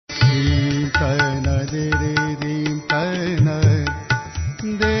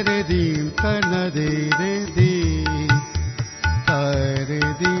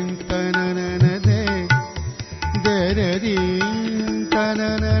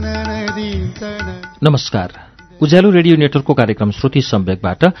नमस्कार। उज्यालो रेडियो नेटवर्कको कार्यक्रम श्रुति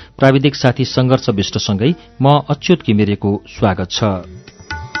सम्वेकबाट प्राविधिक साथी संघर्ष विष्टसँगै म अच्युत घिमिरेको स्वागत छ।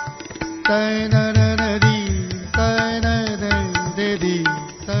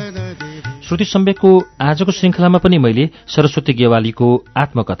 श्रुति सम्वेकको आजको श्रृङ्खलामा पनि मैले सरस्वती गेवालीको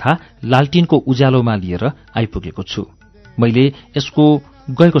आत्मकथा लाल्टिनको उज्यालोमा लिएर आइपुगेको छु। मैले यसको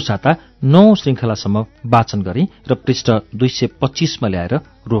गएको साता 9 श्रृङ्खलासम्म वाचन गरेँ र पृष्ठ 225मा ल्याएर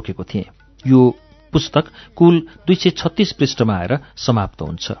रोकेको थिएँ। यो पुस्तक कुल 236 पृष्ठमा आएर समाप्त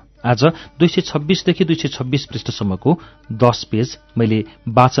हुन्छ। आज 226देखि 226 पृष्ठसम्मको 10 पेज मैले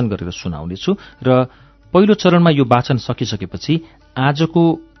वाचन गरेर सुनाउनेछु र पहिलो चरणमा यो वाचन सकिसकेपछि आजको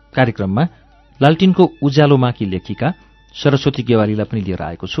कार्यक्रममा लाल्टिनको उज्यालोमाकी लेखिका सरस्वती गेवालीलाई पनि लिएर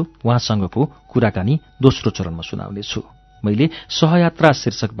आएको छु। उहाँसँगको कुराकानी दोस्रो चरणमा सुनाउनेछु। मैले सहयात्रा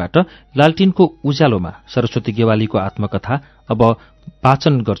शीर्षकबाट लाल्टिनको उज्यालोमा सरस्वती गेवालीको आत्मकथा अब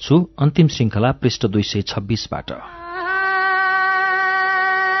वाचन गर्छु अन्तिम श्रृङ्खला पृष्ठ 226बाट।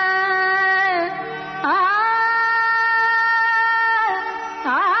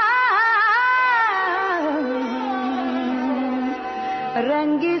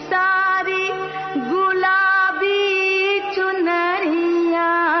 रंगी सारी गुलाबी चुनरिया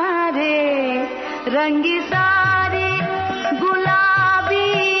रे, रंगी सारी गुलाबी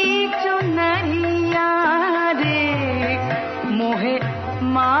चुनरिया रे, मोहे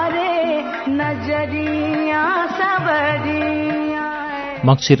मारे नजरिया सबरिया।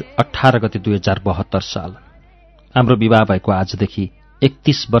 मङ्सिर 18 गते 2072 साल। हाम्रो विवाह भएको आजदेखि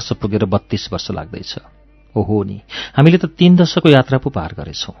 31 वर्ष पुगेर 32 वर्ष लाग्दैछ। ओहो नि, हामीले त 3 दशकको यात्रा पो पार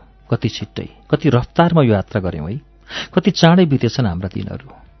गरेछौं। कति छिट्टै, कति रफ्तारमा यो यात्रा गर्यौं है। कति चाँडै बितेछन् हाम्रा दिनहरू।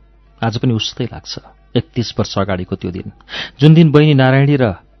 आज पनि उस्तै लाग्छ 31 वर्ष अगाडिको त्यो दिन, जुन दिन बहिनी नारायणी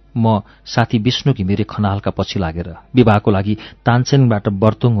र म साथी विष्णु घिमिरे खनालका पछि लागेर विवाहको लागि तानसेनबाट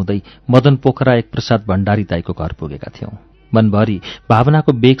बर्तुङ हुँदै मदन पोखरा एक प्रसाद भण्डारी दाईको घर पुगेका थियौं। मनभरि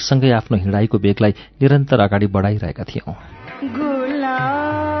भावनाको बेगसँगै आफ्नो हिँडाइको बेगलाई निरन्तर अगाडि बढाइरहेका थियौं।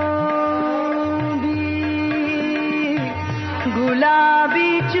 गुलाबी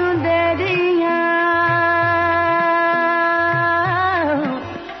चुनरिया।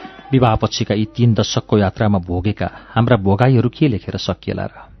 विवाहपछिका यी 3 दशकको यात्रामा भोगेका हाम्रा भोगाईहरू के लेखेर सकिएला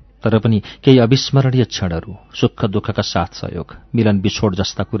र? तर पनि केही अविस्मरणीय क्षणहरू, सुख दुःखका साथ सहयोग, मिलन बिछोड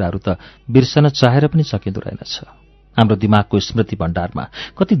जस्ता कुराहरू त बिर्सन चाहेर पनि सकिँदो रहेनछ। हाम्रो दिमागको स्मृति भण्डारमा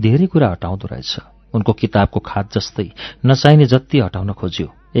कति धेरै कुरा हटाउँदो रहेछ। उनको किताबको खात जस्तै नचाहिने जति हटाउन खोज्यो,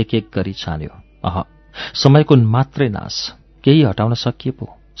 एक एक गरी छान्यो। समयको मात्रै नाश, केही हटाउन सकिए पो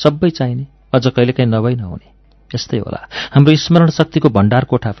सबै चाहिने, अझ कहिलेकाहीँ नभई नहुने। यस्तै होला हाम्रो स्मरण शक्तिको भण्डार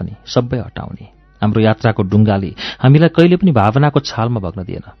कोठा पनि सबै हटाउने। हाम्रो यात्राको डुङ्गाले हामीलाई कहिले पनि भावनाको छालमा बग्न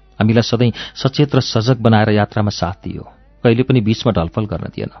दिएन। हामीलाई सधैँ सचेत र सजग बनाएर यात्रामा साथ दियो। कहिले पनि बीचमा ढलफल गर्न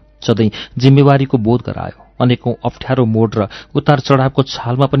दिएन। सधैँ जिम्मेवारीको बोध गरायो। अनेकौं अप्ठ्यारो मोड र उतार चढावको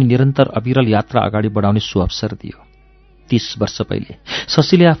छालमा पनि निरन्तर अविरल यात्रा अगाडि बढाउने सुअवसर दियो। 30 वर्ष पहिले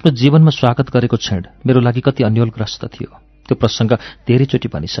शशीले आफ्नो जीवनमा स्वागत गरेको क्षण मेरो लागि कति अन्योलग्रस्त थियो। त्यो प्रसङ्ग धेरैचोटि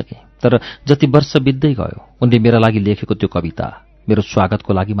भनिसके, तर जति वर्ष बित्दै गयो उनले मेरा लागि लेखेको त्यो कविता मेरो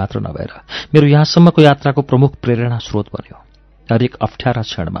स्वागतको लागि मात्र नभएर मेरो यहाँसम्मको यात्राको प्रमुख प्रेरणा स्रोत बन्यो। हरेक अप्ठ्यारा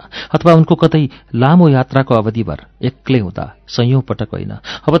क्षणमा अथवा उनको कतै लामो यात्राको अवधिभर एक्लै हुँदा सयौं पटक होइन,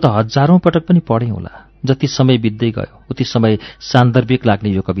 अब त हजारौं पटक पनि पढेँ होला। जति समय बित्दै गयो उति समय सान्दर्भिक लाग्ने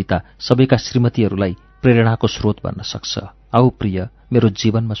यो कविता सबैका श्रीमतीहरूलाई प्रेरणाको स्रोत बन्न सक्छ। आऊ प्रिय, मेरो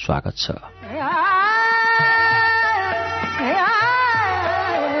जीवनमा स्वागत छ।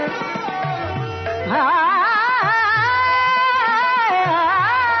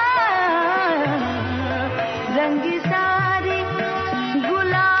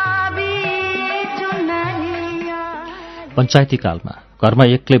 पञ्चायती कालमा घरमा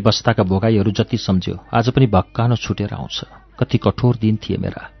एक्लै बस्दाका भोगाईहरू जति सम्झ्यो आज पनि भक्कानो छुटेर आउँछ। कति कठोर दिन थिए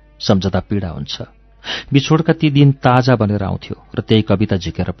मेरा, सम्झदा पीडा हुन्छ। बिछोडका ती दिन ताजा बनेर आउँथ्यो र त्यही कविता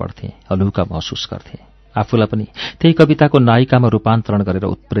झिकेर पढ्थेँ, हलुका महसुस गर्थेँ। आफूलाई पनि त्यही कविताको नायिकामा रूपान्तरण गरेर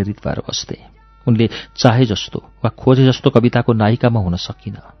उत्प्रेरित भएर बस्थेँ। उनले चाहे जस्तो वा खोजे जस्तो कविताको नायिकामा हुन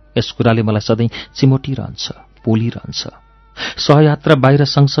सकिन। यस कुराले मलाई सधैँ चिमोटिरहन्छ, पोलिरहन्छ। सहयात्रा बाहिर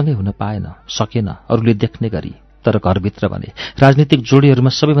सँगसँगै हुन पाएन, सकेन अरूले देख्ने गरी। तर घरभित्र भने राजनीतिक जोडीहरूमा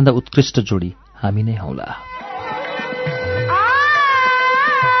सबैभन्दा उत्कृष्ट जोडी हामी नै हौला।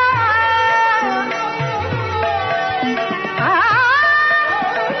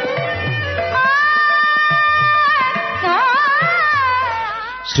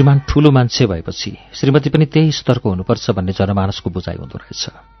 श्रीमान ठूलो मान्छे भएपछि श्रीमती पनि त्यही स्तरको हुनुपर्छ भन्ने जनमानसको बुझाइ हुँदो रहेछ।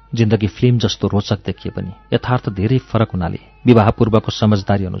 जिन्दगी फिल्म जस्तो रोचक देखिए पनि यथार्थ धेरै फरक हुनाले विवाहपूर्वको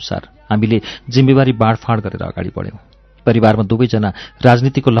समझदारी अनुसार हामीले जिम्मेवारी बाँडफाँड गरेर अगाडि बढ्यौं। परिवारमा दुवैजना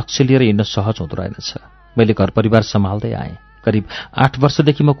राजनीतिको लक्ष्य लिएर हिँड्न सहज हुँदो रहेनछ। मैले घर परिवार सम्हाल्दै आएँ। करिब 8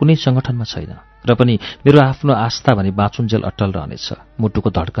 वर्षदेखि म कुनै संगठनमा छैन र पनि मेरो आफ्नो आस्था भने बाँचुन्जेल अट्टल रहनेछ, मुटुको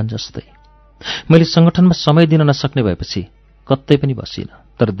धड्कन जस्तै। मैले संगठनमा समय दिन नसक्ने भएपछि कतै पनि बसिनँ,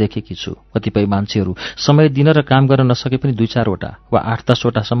 तर देखेकी छु कतिपय मान्छेहरू समय दिन र काम गर्न नसके पनि 2-4 वटा वा 8-10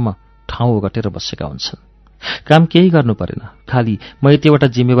 वटासम्म ठाउँ ओगटेर बसेका हुन्छन्। काम केही गर्नु परेन, खालि म यतिवटा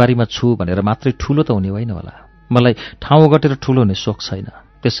जिम्मेवारीमा छु भनेर मात्रै ठूलो त हुने होइन होला। मलाई ठाउँ ओगटेर ठूलो हुने सोख छैन,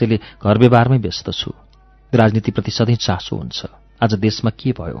 त्यसैले घर व्यवहारमै व्यस्त छु। राजनीतिप्रति सधैँ चासो हुन्छ। आज देशमा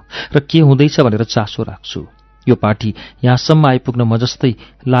के भयो र के हुँदैछ भनेर चासो राख्छु। यो पार्टी यहाँसम्म आइपुग्न म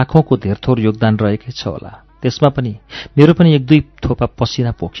जस्तै लाखौंको धेरथोर योगदान रहेकै छ होला। त्यसमा पनि मेरो पनि 1-2 थोपा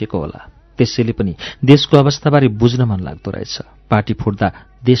पसिना पोखिएको होला। त्यसैले पनि देशको अवस्थाबारे बुझ्न मन लाग्दो रहेछ। पार्टी फुट्दा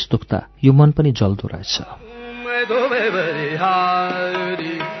देश दुख्दा यो मन पनि जल्दो रहेछ।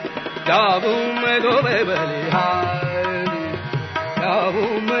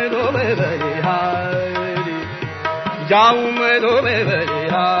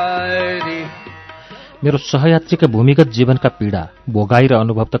 मेरो सहयात्रीका भूमिगत जीवनका पीडा भोगाई र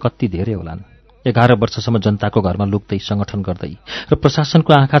अनुभव त कति धेरै होलान्। 11 वर्षसम्म जनताको घरमा लुक्दै संगठन गर्दै र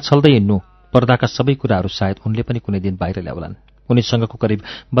प्रशासनको आँखा छल्दै हिँड्नु पर्दाका सबै कुराहरू सायद उनले पनि कुनै दिन बाहिर ल्याउलान्। उनीसँगको करिब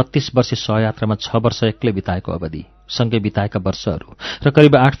 32 वर्षे सहयात्रामा 6 वर्ष एक्लै बिताएको अवधि, सँगै बिताएका वर्षहरू र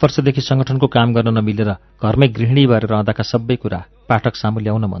करिब 8 वर्षदेखि संगठनको काम गर्न नमिलेर घरमै गृहिणी भएर रहँदाका सबै कुरा पाठक सामु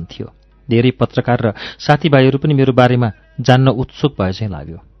ल्याउन मन थियो। धेरै पत्रकार र साथीभाइहरू पनि मेरो बारेमा जान्न उत्सुक भए चाहिँ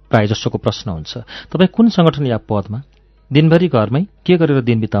लाग्यो। प्रायजसोको प्रश्न हुन्छ, तपाईँ कुन संगठन या पदमा? दिनभरि घरमै के गरेर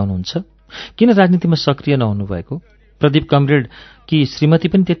दिन बिताउनुहुन्छ? किन राजनीतिमा सक्रिय नहुनु भएको? प्रदीप कमरेड कि श्रीमती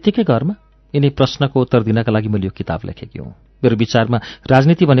पनि त्यत्तिकै घरमा? यिनै प्रश्नको उत्तर दिनका लागि मैले यो किताब लेखेकी हुँ। मेरो विचारमा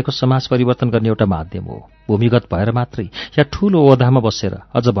राजनीति भनेको समाज परिवर्तन गर्ने एउटा माध्यम हो। भूमिगत भएर मात्रै या ठूलो ओहदामा बसेर,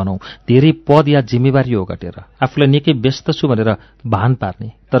 अझ भनौं धेरै पद या जिम्मेवारी ओगटेर आफूलाई निकै व्यस्त छु भनेर भान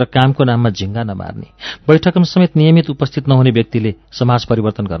पार्ने, तर कामको नाममा झिङ्गा नमार्ने, बैठकमा समेत नियमित उपस्थित नहुने व्यक्तिले समाज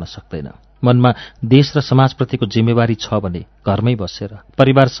परिवर्तन गर्न सक्दैन। मनमा देश र समाजप्रतिको जिम्मेवारी छ भने घरमै बसेर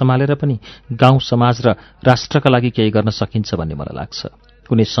परिवार सम्हालेर पनि गाउँ समाज र राष्ट्रका लागि केही गर्न सकिन्छ भन्ने मलाई लाग्छ।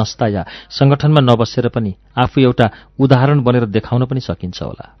 कुनै संस्था या संगठनमा नबसेर पनि आफू एउटा उदाहरण बनेर देखाउन पनि सकिन्छ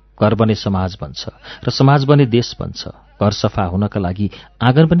होला। घर बने समाज बन्छ र समाज बने देश बन्छ। घर सफा हुनका लागि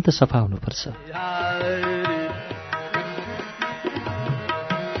आँगन पनि त सफा हुनुपर्छ।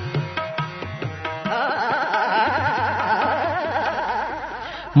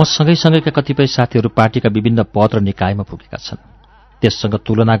 म सँगैसँगैका कतिपय साथीहरू पार्टीका विभिन्न पद र निकायमा पुगेका छन्। त्यससँग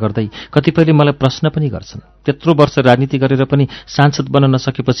तुलना गर्दै कतिपयले मलाई प्रश्न पनि गर्छन्, त्यत्रो वर्ष राजनीति गरेर पनि सांसद बन्न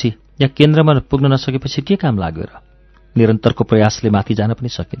नसकेपछि या केन्द्रमा पुग्न नसकेपछि के काम लाग्यो र? निरन्तरको प्रयासले माथि जान पनि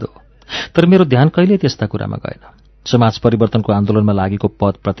सकिँदो। तर मेरो ध्यान कहिल्यै त्यस्ता कुरामा गएन। समाज परिवर्तनको आन्दोलनमा लागेको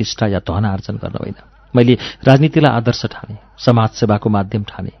पद प्रतिष्ठा या धन आर्जन गर्न होइन। मैले राजनीतिलाई आदर्श ठाने, समाजसेवाको माध्यम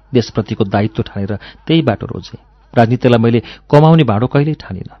ठाने, देशप्रतिको दायित्व ठानेर त्यही बाटो रोजे। राजनीतिलाई मैले कमाउने भाँडो कहिल्यै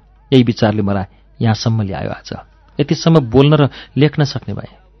ठानिनँ। यही विचारले मलाई यहाँसम्म ल्यायो। आज यतिसम्म बोल्न र लेख्न सक्ने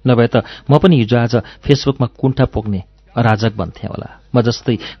भए, नभए त म पनि हिजो आज फेसबुकमा कुण्ठा पोख्ने अराजक बन्थे होला। म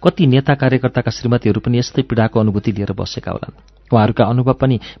जस्तै कति नेता कार्यकर्ताका श्रीमतीहरू पनि यस्तै पीडाको अनुभूति लिएर बसेका होलान्। उहाँहरूका अनुभव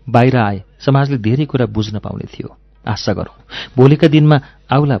पनि बाहिर आए, समाजले धेरै कुरा बुझ्न पाउने थियो। आशा गरौँ भोलिका दिनमा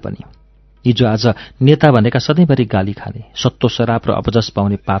आउला पनि। हिजो आज नेता भनेका सधैँभरि गाली खाने, सत्तो शराब र अपजस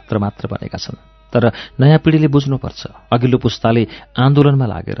पाउने पात्र मात्र बनेका छन्। तर नयाँ पिँढीले बुझ्नुपर्छ, अघिल्लो पुस्ताले आन्दोलनमा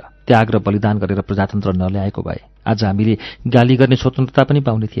लागेर त्याग र बलिदान गरेर प्रजातन्त्र नल्याएको भए आज हामीले गाली गर्ने स्वतन्त्रता पनि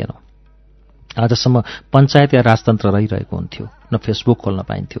पाउने थिएनौँ। आजसम्म पञ्चायत या राजतन्त्र रहिरहेको हुन्थ्यो। न फेसबुक खोल्न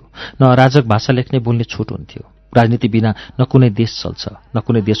पाइन्थ्यो, न अराजक भाषा लेख्ने बोल्ने छुट हुन्थ्यो। राजनीति बिना न कुनै देश चल्छ, न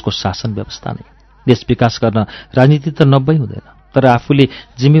कुनै देशको शासन व्यवस्था नै। देश विकास गर्न राजनीति त नब्बै हुँदैन, तर आफूले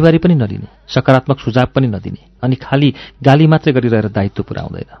जिम्मेवारी पनि नलिने, सकारात्मक सुझाव पनि नदिने, अनि खालि गाली मात्रै गरिरहेर दायित्व पुरा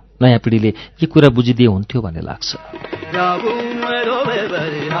हुँदैन। नयाँ पिँढीले यी कुरा बुझिदिए हुन्थ्यो भन्ने लाग्छ।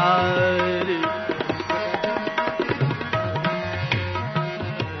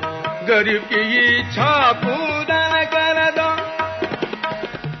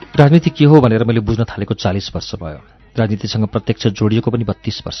 राजनीति के हो भनेर मैले बुझ्न थालेको 40 वर्ष भयो। राजनीतिसँग प्रत्यक्ष जोडिएको पनि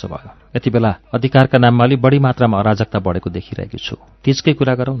 32 वर्ष भयो। यति बेला अधिकारका नाममा अलि बढी मात्रामा अराजकता बढेको देखिरहेको छु। तीजकै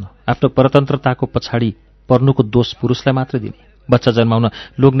कुरा गरौँ न, आफ्नो परतन्त्रताको पछाडि पर्नुको दोष पुरुषलाई मात्रै दिने, बच्चा जन्माउन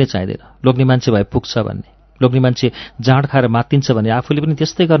लोग्ने चाहिँदैन, लोग्ने मान्छे भए पुग्छ भन्ने, लोग्ने मान्छे जाँड खाएर मातिन्छ भने आफूले पनि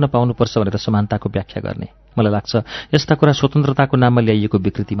त्यस्तै गर्न पाउनुपर्छ भनेर समानताको व्याख्या गर्ने। मलाई लाग्छ यस्ता कुरा स्वतन्त्रताको नाममा ल्याइएको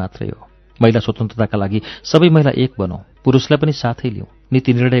विकृति मात्रै हो। महिला स्वतन्त्रताका लागि सबै महिला एक बनौँ, पुरुषलाई पनि साथै लिउँ,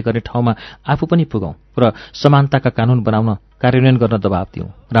 नीति निर्णय गर्ने ठाउँमा आफू पनि पुगौँ र समानताका कानून बनाउन कार्यान्वयन गर्न दबाब दिउँ,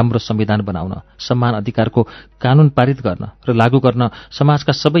 राम्रो संविधान बनाउन, सम्मान अधिकारको कानून पारित गर्न र लागू गर्न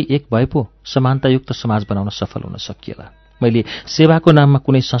समाजका सबै एक भए पो समानतायुक्त समाज बनाउन सफल हुन सकिएला। मैले सेवाको नाममा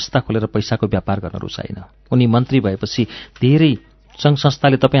कुनै संस्था खोलेर पैसाको व्यापार गर्न रुचाइन। उनी मन्त्री भएपछि धेरै सङ्घ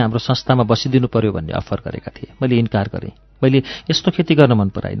संस्थाले तपाईँ हाम्रो संस्थामा बसिदिनु पर्यो भन्ने अफर गरेका थिए। मैले इन्कार गरेँ। मैले यस्तो खेती गर्न मन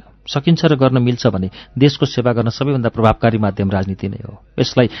पराइन। सकिन्छ र गर्न मिल्छ भने देशको सेवा गर्न सबैभन्दा प्रभावकारी माध्यम राजनीति नै हो।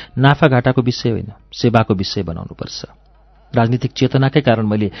 यसलाई नाफाघाटाको विषय होइन, सेवाको विषय बनाउनुपर्छ। राजनीतिक चेतनाकै कारण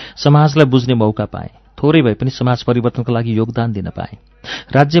मैले समाजलाई बुझ्ने मौका पाएँ। थोरै भए पनि समाज परिवर्तनको लागि योगदान दिन पाएँ।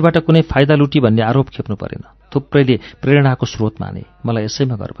 राज्यबाट कुनै फाइदा लुटी भन्ने आरोप खेप्नु परेन। थुप्रैले प्रेरणाको स्रोत माने। मलाई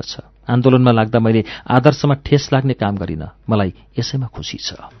यसैमा गर्व छ। आन्दोलनमा लाग्दा मैले आदर्शमा ठेस लाग्ने काम गरिन। मलाई यसैमा खुसी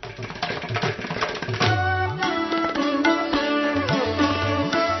छ।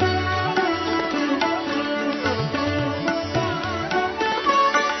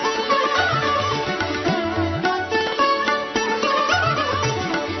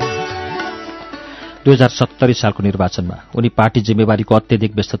 2070 सालको निर्वाचनमा उनी पार्टी जिम्मेवारीको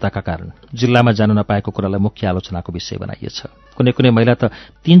अत्यधिक व्यस्तताका कारण जिल्लामा जान नपाएको कुरालाई मुख्य आलोचनाको विषय बनाइएछ। कुनै कुनै महिला त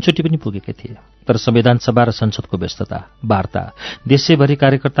 3 चोटि पनि पुगेकै थिए। तर संविधान सभा र संसदको व्यस्तता, वार्ता, देशैभरि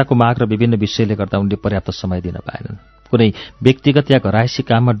कार्यकर्ताको माग र विभिन्न विषयले गर्दा उनले पर्याप्त समय दिन पाएनन्। कुनै व्यक्तिगत या घरायसी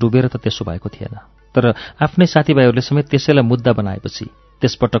काममा डुबेर त त्यसो भएको थिएन। तर आफ्नै साथीभाइहरूले समेत त्यसैलाई मुद्दा बनाएपछि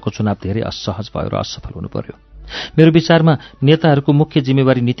त्यसपटकको चुनाव धेरै असहज भयो र असफल हुनु पर्यो। मेरो विचारमा नेताहरूको मुख्य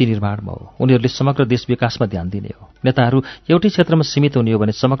जिम्मेवारी नीति निर्माणमा हो। उनीहरूले समग्र देश विकासमा ध्यान दिने हो। नेताहरू एउटै क्षेत्रमा सीमित हुने हो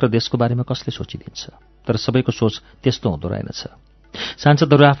भने समग्र देशको बारेमा कसले सोचिदिन्छ? तर सबैको सोच त्यस्तो हुँदो रहेनछ।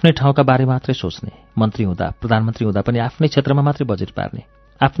 सांसदहरू आफ्नै ठाउँका बारे मात्रै सोच्ने, मन्त्री हुँदा, प्रधानमन्त्री हुँदा पनि आफ्नै क्षेत्रमा मात्रै बजेट पार्ने,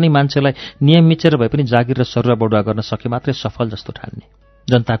 आफ्नै मान्छेलाई नियम मिचेर भए पनि जागिर र सरुवा बढुवा गर्न सके मात्रै सफल जस्तो ठान्ने।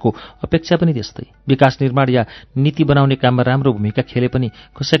 जनताको अपेक्षा पनि त्यस्तै। विकास निर्माण या नीति बनाउने काममा राम्रो भूमिका खेले पनि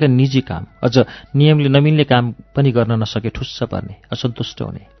कसैका निजी काम, अझ नियमले नमिल्ने काम पनि गर्न नसके ठुस्स पर्ने, असन्तुष्ट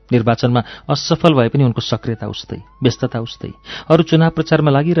हुने। निर्वाचनमा असफल भए पनि उनको सक्रियता उस्तै, व्यस्तता उस्तै। अरू चुनाव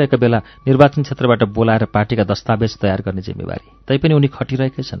प्रचारमा लागिरहेका बेला निर्वाचन क्षेत्रबाट बोलाएर पार्टीका दस्तावेज तयार गर्ने जिम्मेवारी। तैपनि उनी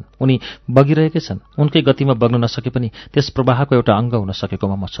खटिरहेकै छन्, उनी बगिरहेकै छन्। उनकै गतिमा बग्न नसके पनि त्यस प्रवाहको एउटा अङ्ग हुन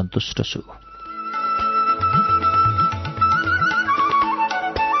सकेकोमा म सन्तुष्ट छु।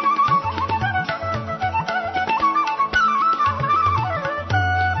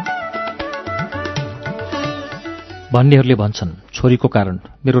 भन्नेहरूले भन्छन् छोरीको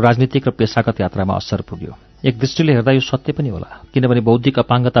कारण मेरो राजनीतिक र पेशागत यात्रामा असर पुग्यो। एक दृष्टिले हेर्दा यो सत्य पनि होला, किनभने बौद्धिक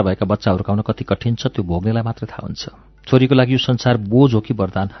अपाङ्गता भएका बच्चा हुर्काउन कति कठिन छ त्यो भोग्नेलाई मात्रै थाहा हुन्छ। छोरीको लागि यो संसार बोझ हो कि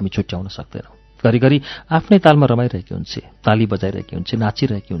वरदान हामी छुट्याउन सक्दैनौँ। घरिघरि आफ्नै तालमा रमाइरहेकी हुन्छ, ताली बजाइरहेकी हुन्छ,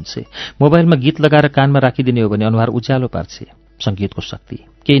 नाचिरहेकी हुन्छ। मोबाइलमा गीत लगाएर कानमा राखिदिने हो भने अनुहार उज्यालो पार्छ। सङ्गीतको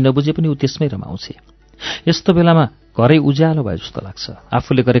शक्ति केही नबुझे पनि ऊ त्यसमै रमाउँछ। यस्तो बेलामा घरै उज्यालो भए जस्तो लाग्छ।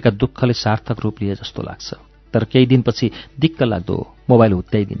 आफूले गरेका दुःखले सार्थक रूप लिए जस्तो लाग्छ। तर केही दिनपछि दिक्क लाग्दो मोबाइल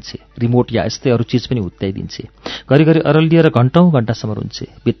हुत्याइदिन्छे, रिमोट या यस्तै अरू चिज पनि हुत्याइदिन्छे। घरिघरि अरलिएर घण्टौं घण्टासम्म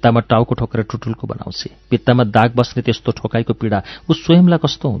रुन्छे। भित्तामा टाउको ठोकेर टुटुल्को बनाउँछे। भित्तामा दाग बस्ने त्यस्तो ठोकाइको पीडा ऊ स्वयंलाई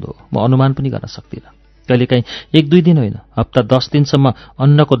कस्तो हुँदो म अनुमान पनि गर्न सक्दिनँ। कहिलेकाहीँ 1-2 दिन होइन, हप्ता 10 दिनसम्म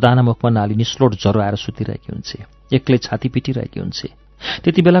अन्नको दाना मुखमा नाली निस्लोट ज्वरो आएर सुतिरहेकी हुन्छे। एक्लै छाती पिटिरहेकी हुन्छे।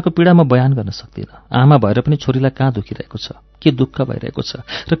 त्यति बेलाको पीडा म बयान गर्न सक्दिनँ। आमा भएर पनि छोरीलाई कहाँ दुखिरहेको छ, के दुःख भइरहेको छ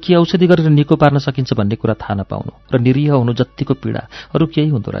र के औषधि गरेर निको पार्न सकिन्छ भन्ने कुरा थाहा नपाउनु र निरीह हुनु जत्तिको पीडा अरू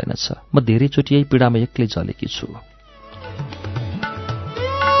केही हुँदो रहेनछ। म धेरैचोटि यही पीडामा एक्लै जलेकी छु।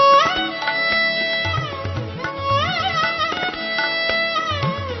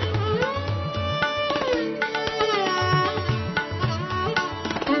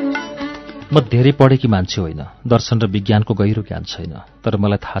 म धेरै पढेकी मान्छे होइन, दर्शन र विज्ञानको गहिरो ज्ञान छैन। तर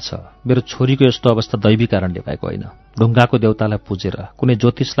मलाई थाहा छ मेरो छोरीको यस्तो अवस्था दैवी कारणले भएको होइन। ढुङ्गाको देवतालाई पुजेर, कुनै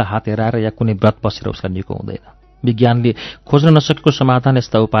ज्योतिषलाई हात हेराएर या कुनै व्रत बसेर उसलाई निको हुँदैन। विज्ञानले खोज्न नसकेको समाधान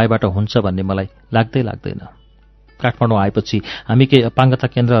यस्ता उपायबाट हुन्छ भन्ने मलाई लाग्दैन। काठमाडौँ आएपछि हामी केही अपाङ्गता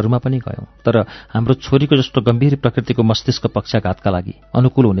केन्द्रहरूमा पनि गयौँ। तर हाम्रो छोरीको जस्तो गम्भीर प्रकृतिको मस्तिष्क पक्षाघातका लागि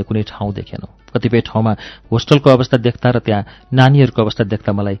अनुकूल हुने कुनै ठाउँ देखेनौँ। कतिपय ठाउँमा होस्टलको अवस्था देख्दा र त्यहाँ नानीहरूको अवस्था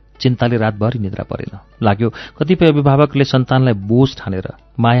देख्दा मलाई चिन्ताले रातभरि निद्रा परेन। लाग्यो कतिपय अभिभावकले सन्तानलाई बोझ ठानेर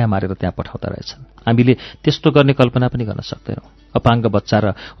माया मारेर त्यहाँ पठाउँदा रहेछन्। हामीले त्यस्तो गर्ने कल्पना पनि गर्न सक्दैनौँ। अपाङ्ग बच्चा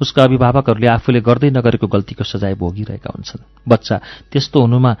र उसका अभिभावकहरूले आफूले गर्दै नगरेको गल्तीको सजाय भोगिरहेका हुन्छन्। बच्चा त्यस्तो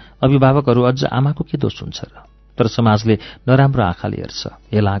हुनुमा अभिभावकहरू अझ आमाको के दोष हुन्छ र? तर समाजले नराम्रो आँखाले हेर्छ,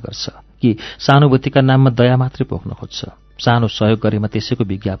 हेला गर्छ कि सहानुभूतिका नाममा दया मात्रै पोख्न खोज्छ। सानो सहयोग गरेमा त्यसैको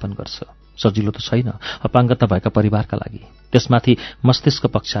विज्ञापन गर्छ। सजिलो त छैन अपाङ्गता भएका परिवारका लागि, त्यसमाथि मस्तिष्क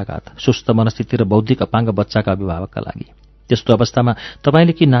पक्षाघात, सुस्त मनस्थिति र बौद्धिक अपाङ्ग बच्चाका अभिभावकका लागि। त्यस्तो अवस्थामा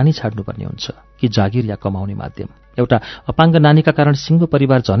तपाईँले कि नानी छाड्नुपर्ने हुन्छ कि जागिर या कमाउने माध्यम। एउटा अपाङ्ग नानीका कारण सिङ्गो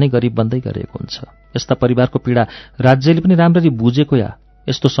परिवार झनै गरिब बन्दै गरेको हुन्छ। यस्ता परिवारको पीडा राज्यले पनि राम्ररी बुझेको या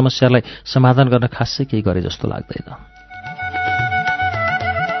यस्तो समस्यालाई समाधान गर्न खासै केही गरे जस्तो लाग्दैन।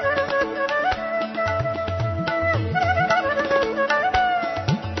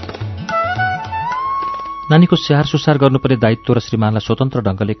 नानीको स्याहार सुसार गर्नुपर्ने दायित्व र श्रीमानलाई स्वतन्त्र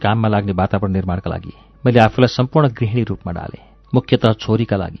ढङ्गले काममा लाग्ने वातावरण निर्माणका लागि मैले आफूलाई सम्पूर्ण गृहिणी रूपमा डालेँ। मुख्यतः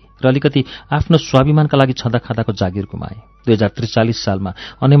छोरीका लागि र अलिकति आफ्नो स्वाभिमानका लागि छँदा खाँदाको जागिर गुमाएँ। 2043 सालमा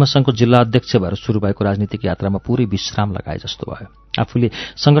अनेमा सङ्घको जिल्ला अध्यक्ष भएर सुरु भएको राजनीतिक यात्रामा पूरै विश्राम लगाए जस्तो भयो। आफूले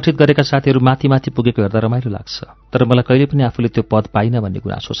सङ्गठित गरेका साथीहरू माथि माथि पुगेको हेर्दा रमाइलो लाग्छ, तर मलाई कहिले पनि आफूले त्यो पद पाइन भन्ने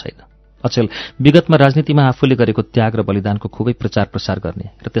गुनासो छैन। अचेल विगतमा राजनीतिमा आफूले गरेको त्याग र बलिदानको खुबै प्रचार प्रसार गर्ने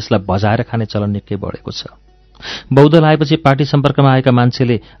र त्यसलाई बजाएर खाने चलन निकै बढेको छ। बहुदल आएपछि पार्टी सम्पर्कमा आएका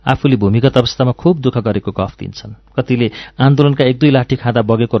मान्छेले आफूले भूमिगत अवस्थामा खुब दुःख गरेको गफ दिन्छन्। कतिले आन्दोलनका 1-2 लाठी खाँदा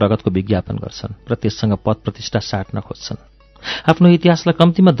बगेको रगतको विज्ञापन गर्छन् र त्यससँग पद प्रतिष्ठा साट्न खोज्छन्। आफ्नो इतिहासलाई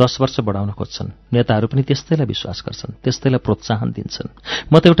कम्तीमा 10 वर्ष बढाउन खोज्छन्। नेताहरू पनि त्यस्तैलाई विश्वास गर्छन्, त्यस्तैलाई प्रोत्साहन दिन्छन्।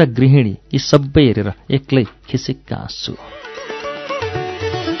 म त एउटा गृहिणी यी सबै हेरेर एक्लै खिसिक्क हाँस्छु।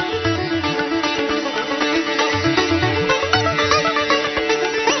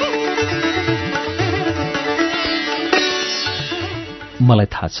 मलाई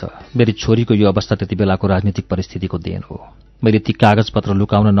थाहा छ मेरी छोरीको यो अवस्था त्यति बेलाको राजनीतिक परिस्थितिको देन हो। मैले ती कागजपत्र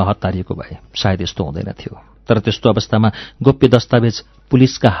लुकाउन नहतारिएको भए सायद यस्तो हुँदैन थियो। तर त्यस्तो अवस्थामा गोप्य दस्तावेज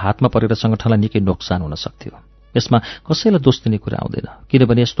पुलिसका हातमा परेर संगठनलाई निकै नोक्सान हुन सक्थ्यो। यसमा कसैलाई दोष दिने कुरा आउँदैन,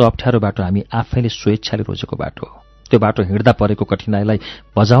 किनभने यस्तो अप्ठ्यारो बाटो हामी आफैले स्वेच्छाले रोजेको बाटो हो। त्यो बाटो हिँड्दा परेको कठिनाइलाई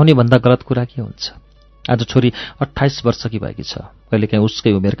बजाउने भन्दा गलत कुरा के हुन्छ। आज छोरी 28 वर्षकी भएकी छ। कहिलेकाहीँ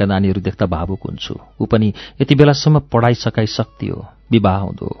उसकै उमेरका नानीहरू देख्दा भावुक हुन्छु। ऊ पनि यति बेलासम्म पढाइ सकाइसक्तियो, विवाह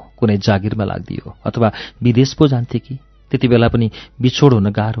हुँदो, कुनै जागिरमा लाग्दियो अथवा विदेश पो जान्थे कि। त्यति बेला पनि बिछोड हुन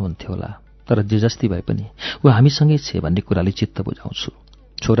गाह्रो हुन्थ्यो होला। तर जे जस्ती भए पनि ऊ हामीसँगै छे भन्ने कुराले चित्त बुझाउँछु।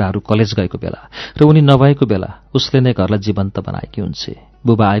 छोराहरू कलेज गएको बेला र उनी नभएको बेला उसले नै घरलाई जीवन्त बनाएकी हुन्छे।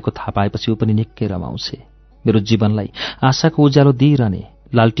 बुबा आएको थाहा पाएपछि ऊ पनि निकै रमाउँछे। मेरो जीवनलाई आशाको उज्यालो दिइरहने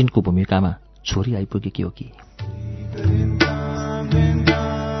लालटिनको भूमिकामा छोरी आइपुगेकी हो कि।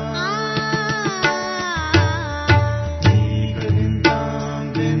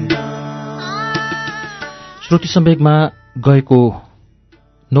 श्रुति सम्वेकमा गएको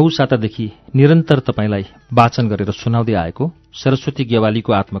 9 सातादेखि निरन्तर तपाईलाई वाचन गरेर सुनाउँदै आएको सरस्वती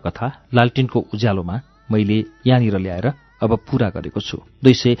गेवालीको आत्मकथा लालटिनको उज्यालोमा मैले यहाँनिर ल्याएर अब पूरा गरेको छु।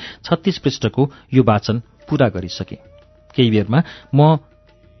 236 पृष्ठको यो वाचन पूरा गरिसके। केही बेरमा म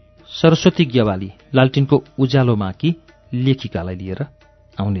सरस्वती गेवाली लालटिनको उज्यालोमाकी लेखिकालाई लिएर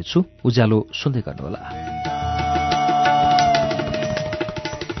आउनेछु। उज्यालो सुन्दै गर्नुहोला।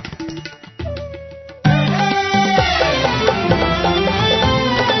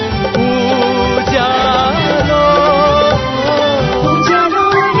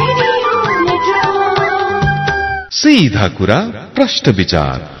 सीधा कुरा प्रश्न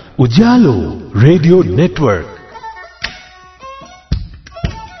विचार उज्यालो रेडियो नेटवर्क।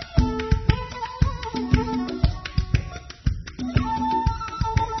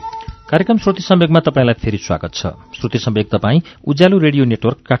 कार्यक्रम श्रुति सम्वेकमा तपाईलाई फेरि स्वागत छ। श्रुति सम्वेक तपाईँ उज्यालो रेडियो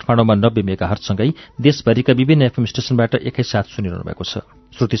नेटवर्क काठमाडौँमा 90 मेगाहर्जसँगै देशभरिका विभिन्न एफएम स्टेशनबाट एकैसाथ सुनिरहनु भएको छ।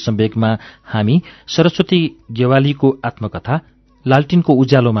 श्रुति सम्वेकमा हामी सरस्वती गेवालीको आत्मकथा लालटिनको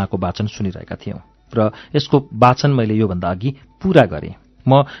उज्यालोमाको वाचन सुनिरहेका थियौं र यसको वाचन मैले योभन्दा अघि पूरा गरेँ।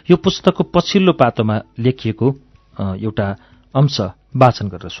 म यो पुस्तकको पछिल्लो पातोमा लेखिएको एउटा अंश वाचन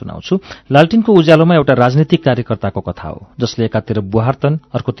गरेर सुनाउँछु। लालटिनको उज्यालोमा एउटा राजनीतिक कार्यकर्ताको कथा हो, जसले एकातिर बुहारतन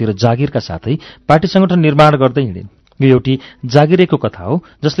अर्कोतिर जागिरका साथै पार्टी संगठन निर्माण गर्दै हिँडिन्। यो एउटी जागिरेको कथा हो,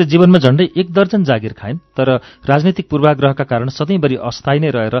 जसले जीवनमा झण्डै 1 दर्जन जागिर खाइन्, तर राजनीतिक पूर्वाग्रहका कारण सधैँभरि अस्थायी नै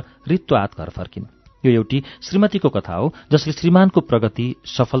रहेर रित्तो हात घर फर्किन्। यो एउटी श्रीमतीको कथा हो, जसले श्रीमानको प्रगति,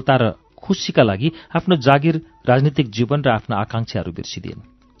 सफलता र खुशीका लागि आफ्नो जागिर, राजनीतिक जीवन र आफ्ना आकांक्षाहरू बिर्सिदिन्।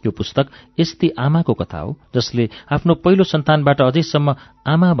 यो पुस्तक यस्ती आमाको कथा हो, जसले आफ्नो पहिलो सन्तानबाट अझैसम्म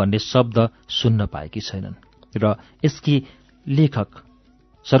आमा भन्ने शब्द सुन्न पाएकी छैनन्। र यसकी लेखक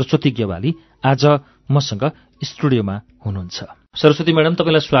सरस्वती गेवाली आज मसँग स्टुडियोमा हुनुहुन्छ। सरस्वती म्याडम,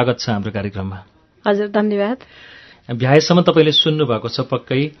 तपाईँलाई स्वागत छ हाम्रो कार्यक्रममा। हजुर, धन्यवाद। भ्याएसम्म तपाईँले सुन्नुभएको छ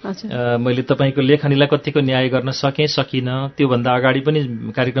पक्कै। मैले तपाईँको लेखनीलाई कतिको न्याय गर्न सकिनँ। त्योभन्दा अगाडि पनि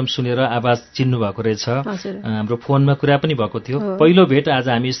कार्यक्रम सुनेर आवाज चिन्नु भएको रहेछ। हाम्रो फोनमा कुरा पनि भएको थियो। पहिलो भेट आज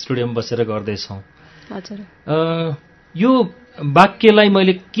हामी स्टुडियोमा बसेर गर्दैछौँ। यो वाक्यलाई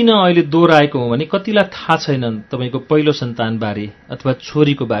मैले किन अहिले दोहोऱ्याएको हुँ भने कतिलाई थाहा छैन तपाईँको पहिलो सन्तानबारे अथवा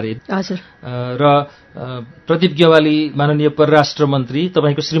छोरीको बारे। हजुर। र प्रदीप गेवाली माननीय परराष्ट्र मन्त्री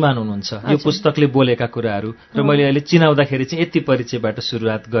तपाईँको श्रीमान हुनुहुन्छ। यो पुस्तकले बोलेका कुराहरू र मैले अहिले चिनाउँदाखेरि चाहिँ यति परिचयबाट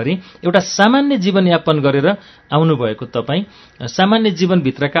सुरुवात गरेँ। एउटा सामान्य जीवनयापन गरेर आउनुभएको तपाईँ सामान्य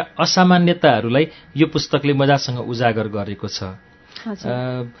जीवनभित्रका असामान्यताहरूलाई यो पुस्तकले मजासँग उजागर गरेको छ।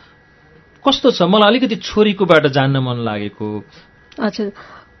 कस्तो छ मलाई अलिकति छोरीकोबाट जान्न मन लागेको। हजुर,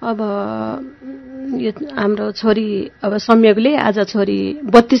 अब यो हाम्रो छोरी अब संयोगले आज छोरी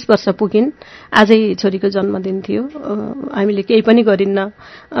 32 वर्ष पुगिन्। आजै छोरीको जन्मदिन थियो। हामीले केही पनि गरिन्न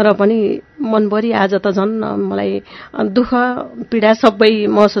र पनि मनभरि आज त झन् मलाई दुःख पीडा सबै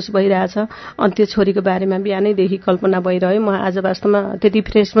महसुस भइरहेछ। अनि त्यो छोरीको बारेमा बिहानैदेखि कल्पना भइरह्यो। म आज वास्तवमा त्यति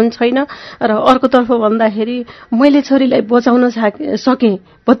फ्रेस पनि छैन र अर्कोतर्फ भन्दाखेरि मैले छोरीलाई बचाउन सकेँ,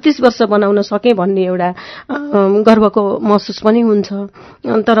 32 वर्ष बनाउन सकेँ भन्ने एउटा गर्वको महसुस पनि हुन्छ।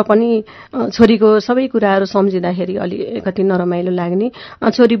 तर पनि छोरीको सबै कुराहरू सम्झिँदाखेरि अलिकति नरमाइलो लाग्ने।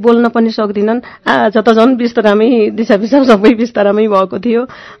 छोरी बोल्न पनि सक्दिनन्। आज त झन् बिस्तारामै दिशा पिसाब सबै बिस्तारामै भएको थियो।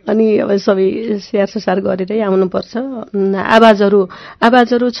 अनि अब सबै स्याहार सुसार गरेरै आउनुपर्छ।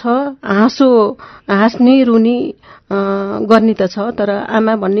 आवाजहरू छ, हाँस्ने रुनी गर्ने त छ, तर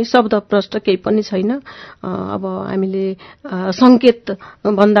आमा भन्ने शब्द प्रष्ट केही पनि छैन। अब हामीले सङ्केत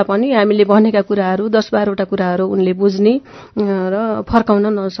भन्दा पनि हामीले भनेका कुराहरू 10-12वटा कुराहरू उनले बुझ्ने र फर्काउन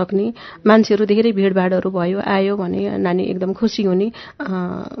नसक्ने। मान्छेहरू धेरै भिडभाडहरू भयो, आयो भने नानी एकदम खुसी हुने,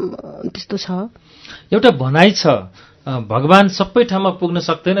 त्यस्तो छ। एउटा भनाइ छ भगवान सबै ठाउँमा पुग्न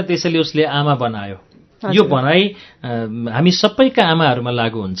सक्दैन त्यसैले उसले आमा बनायो। यो भनाइ हामी सबैका आमाहरूमा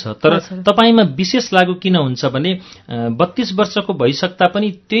लागू हुन्छ। तर तपाईमा विशेष लागू किन हुन्छ भने 32 वर्षको भइसक्दा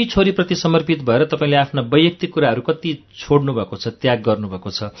पनि त्यही छोरीप्रति समर्पित भएर तपाईँले आफ्ना वैयक्तिक कुराहरू कति छोड्नु भएको छ, त्याग गर्नुभएको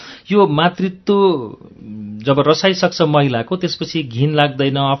छ। यो मातृत्व जब रसाइसक्छ महिलाको त्यसपछि घिन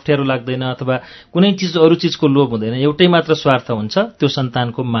लाग्दैन, अप्ठ्यारो लाग्दैन अथवा कुनै चिज अरू चिजको लोभ हुँदैन। एउटै मात्र स्वार्थ हुन्छ, त्यो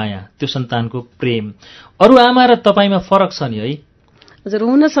सन्तानको माया, त्यो सन्तानको प्रेम। अरू आमा र तपाईँमा फरक छ नि है? हजुर,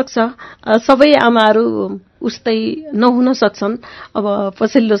 हुन सक्छ। सबै आमाहरू उस्तै नहुन सक्छन्। अब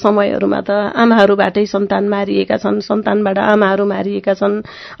पछिल्लो समयहरूमा त आमाहरूबाटै सन्तान मारिएका छन्, सन्तानबाट आमाहरू मारिएका छन्,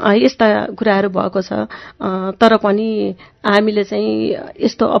 यस्ता कुराहरू भएको छ। तर पनि हामीले चाहिँ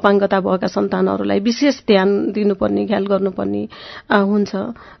यस्तो अपाङ्गता भएका सन्तानहरूलाई विशेष ध्यान दिनुपर्ने, ख्याल गर्नुपर्ने हुन्छ।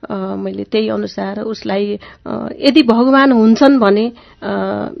 मैले त्यही अनुसार उसलाई यदि भगवान हुन्छन् भने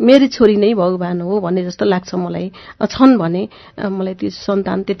मेरी छोरी नै भगवान हो भन्ने जस्तो लाग्छ मलाई। छन् भने मलाई ती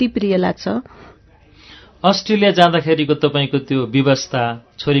सन्तान त्यति प्रिय लाग्छ। अस्ट्रेलिया जाँदाखेरिको तपाईँको त्यो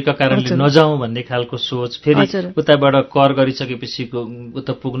व्यवस्था, छोरीका कारणले नजाउँ भन्ने खालको सोच, फेरि उताबाट कर गरिसकेपछि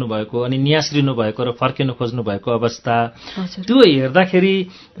उता पुग्नु भएको अनि न्यास लिनु भएको र फर्किनु खोज्नु भएको अवस्था, त्यो हेर्दाखेरि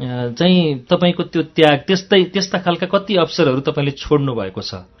चाहिँ तपाईँको त्यो त्याग, त्यस्ता खालका कति अवसरहरू तपाईँले छोड्नु भएको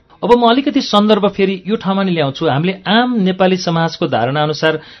छ। अब म अलिकति सन्दर्भ फेरि यो ठाउँमा नै ल्याउँछु। हामीले आम नेपाली समाजको धारणा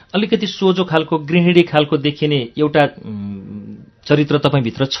अनुसार अलिकति सोझो खालको, गृहिणी खालको देखिने एउटा चरित्र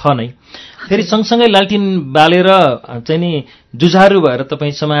तपाईँभित्र छ नै। फेरि सँगसँगै लालटिन बालेर चाहिँ नि जुझारु भएर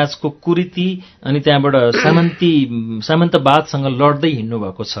तपाईँ समाजको कुरीति अनि त्यहाँबाट सामन्तवादसँग लड्दै हिँड्नु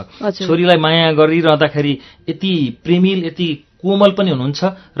भएको छ। छोरीलाई माया गरिरहँदाखेरि यति प्रेमिल, यति कोमल पनि हुनुहुन्छ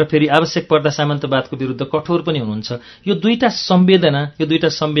र फेरि आवश्यक पर्दा सामन्तवादको विरुद्ध कठोर पनि हुनुहुन्छ। यो दुईटा संवेदना, यो दुईटा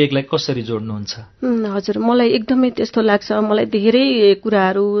संवेगलाई कसरी जोड्नुहुन्छ? हजुर, मलाई एकदमै त्यस्तो लाग्छ। मलाई धेरै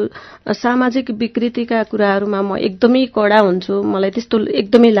कुराहरू, सामाजिक विकृतिका कुराहरूमा म एकदमै कडा हुन्छु। मलाई त्यस्तो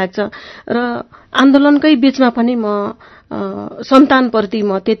एकदमै लाग्छ र आन्दोलनकै बीचमा पनि म सन्तानप्रति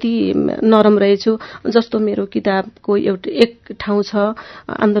म त्यति नरम रहेछु। जस्तो मेरो किताबको एक ठाउँ छ,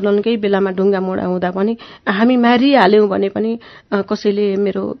 आन्दोलनकै बेलामा ढुङ्गा मोडा हुँदा पनि हामी मारिहाल्यौँ भने पनि कसैले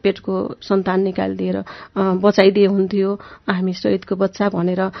मेरो पेटको सन्तान निकालिदिएर बचाइदिए हुन्थ्यो, हामी शहीदको बच्चा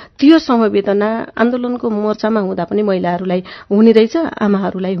भनेर। त्यो समवेदना आन्दोलनको मोर्चामा हुँदा पनि महिलाहरूलाई हुने रहेछ,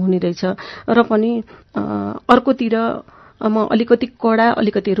 आमाहरूलाई हुने रहेछ। र पनि अर्कोतिर म अलिकति कडा,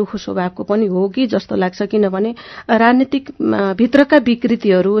 अलिकति रुखो स्वभावको पनि हो कि जस्तो लाग्छ। किनभने राजनीतिक भित्रका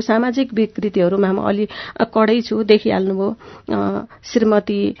विकृतिहरू, सामाजिक विकृतिहरूमा म अलि कडै छु। देखिहाल्नुभयो,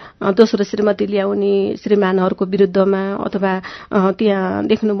 श्रीमती, दोस्रो श्रीमती ल्याउने श्रीमानहरूको विरुद्धमा अथवा त्यहाँ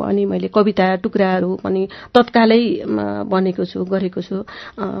देख्नुभयो भने मैले कविता टुक्राहरू पनि तत्कालै बनेको छु, गरेको छु।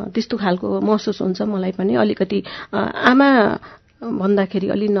 त्यस्तो खालको महसुस हुन्छ मलाई पनि। अलिकति आमा भन्दाखेरि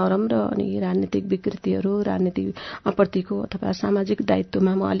अलि नरम र अनि राजनीतिक विकृतिहरू, राजनीतिप्रतिको अथवा सामाजिक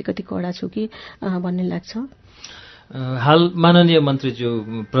दायित्वमा म अलिकति कडा छु कि भन्ने लाग्छ। हाल माननीय मन्त्रीज्यू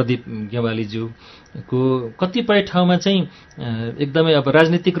प्रदीप गेवालीज्यूको कतिपय ठाउँमा चाहिँ एकदमै अब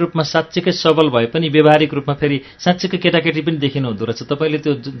राजनीतिक रूपमा साँच्चैकै सबल भए पनि व्यवहारिक रूपमा फेरि साँच्चैकै केटाकेटी पनि देखिनु हुँदो रहेछ। तपाईँले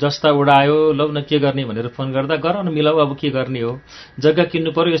त्यो जस्ता उडायो लौ न के गर्ने भनेर फोन गर्दा गरौँ न मिलाऊ अब के गर्ने हो, जग्गा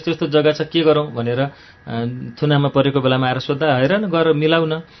किन्नु पर्यो, यस्तो यस्तो जग्गा छ के गरौँ भनेर थुनामा परेको बेलामा आएर सोद्धा हेर न गर मिलाउ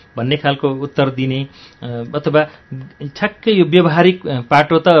न भन्ने खालको उत्तर दिने अथवा ठ्याक्कै यो व्यवहारिक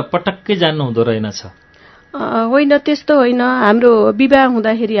पाटो त पटक्कै जान्नु हुँदो रहेनछ। होइन, त्यस्तो होइन। हाम्रो विवाह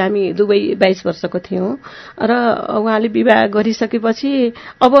हुँदाखेरि हामी दुवै 22 वर्षको थियौँ र उहाँले विवाह गरिसकेपछि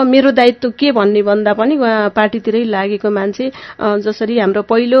अब मेरो दायित्व के भन्ने भन्दा पनि उहाँ पार्टीतिरै लागेको मान्छे। जसरी हाम्रो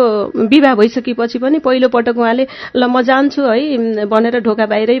पहिलो विवाह भइसकेपछि पनि पहिलो पटक उहाँले ल म जान्छु है भनेर ढोका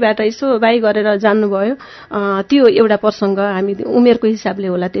बाहिरैबाट यसो बाई गरेर जान्नुभयो। त्यो एउटा प्रसङ्ग हामी उमेरको हिसाबले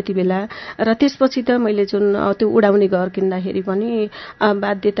होला त्यति बेला। र त्यसपछि त मैले जुन त्यो उडाउने घर किन्दाखेरि पनि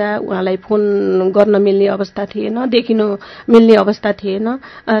बाध्यता उहाँलाई फोन गर्न मिल्ने अवस्था थिएन, देखिनु मिल्ने अवस्था थिएन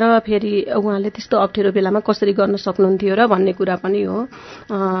र फेरि उहाँले त्यस्तो अप्ठ्यारो बेलामा कसरी गर्न सक्नुहुन्थ्यो र भन्ने कुरा पनि हो।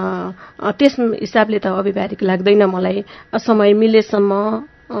 त्यस हिसाबले त अव्यवहारिक लाग्दैन मलाई। समय मिलेसम्म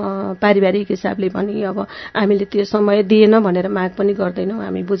पारिवारिक हिसाबले पनि अब हामीले त्यो समय दिएन भनेर माग पनि गर्दैनौँ,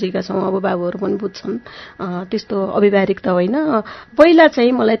 हामी बुझेका छौँ, अब बाबुहरू पनि बुझ्छन्। त्यस्तो अव्यवहारिक त होइन। पहिला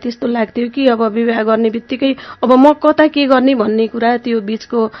चाहिँ मलाई त्यस्तो लाग्थ्यो कि अब विवाह गर्ने बित्तिकै अब म कता के गर्ने भन्ने कुरा त्यो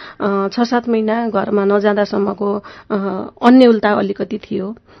बिचको 6-7 महिना घरमा नजाँदासम्मको अन्यलता अलिकति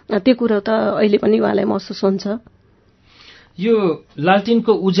थियो। त्यो कुरो त अहिले पनि उहाँलाई महसुस हुन्छ। यो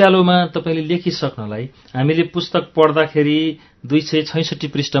लालटिनको उज्यालोमा तपाईँले लेखिसक्नलाई हामीले पुस्तक पढ्दाखेरि 266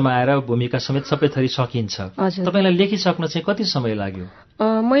 पृष्ठमा आएर भूमिका समेत सबै थरी सकिन्छ। तपाईँलाई लेखिसक्न चाहिँ कति समय लाग्यो?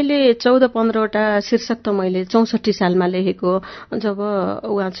 मैले 14-15वटा शीर्षक त मैले 64 सालमा लेखेको। जब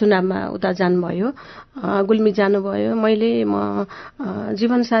उहाँ चुनावमा उता जानुभयो, गुल्मी जानुभयो, म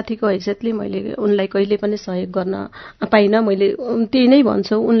जीवनसाथीको हैसियतले मैले उनलाई कहिले पनि सहयोग गर्न पाइनँ। मैले त्यही नै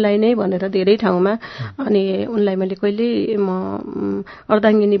भन्छु, उनलाई नै भनेर धेरै ठाउँमा। अनि उनलाई मैले कहिले म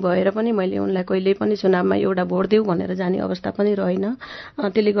अर्धाङ्गिनी भएर पनि मैले उनलाई कहिले पनि चुनावमा एउटा भोट देऊ भनेर जाने अवस्था पनि रहेन।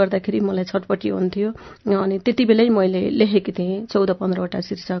 त्यसले गर्दाखेरि मलाई छटपटी हुन्थ्यो। अनि त्यति बेलै मैले लेखेकी थिएँ 14-15वटा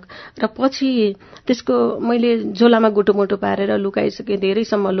शीर्षक। र पछि त्यसको मैले झोलामा गुटोमुटो पारेर लुकाइसकेँ,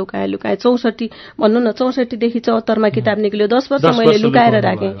 धेरैसम्म लुकाएँ 64 भन्नु न, 64 देखि 74मा किताब निक्ल्यो। 10 वर्ष मैले लुकाएर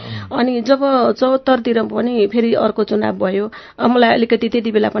राखेँ। अनि जब 74तिर पनि फेरि अर्को चुनाव भयो, मलाई अलिकति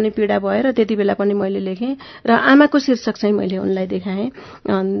त्यति बेला पनि पीडा भयो र त्यति बेला पनि मैले लेखेँ। र आमाको शीर्षक चाहिँ मैले उनलाई देखाएँ।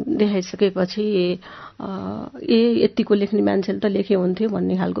 देखाइसकेपछि यतिको लेख्ने मान्छेले त लेखे हुन्थ्यो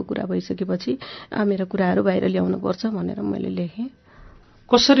भन्ने खालको कुरा भइसकेपछि मेरो कुराहरू बाहिर ल्याउनुपर्छ भनेर मैले लेखेँ।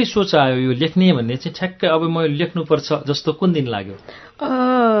 कसरी सोच आयो यो लेख्ने भन्ने चाहिँ? ठ्याक्कै अब म लेख्नुपर्छ जस्तो कुन दिन लाग्यो?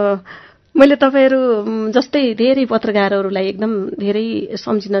 मैले तपाईँहरू जस्तै धेरै पत्रकारहरूलाई एकदम धेरै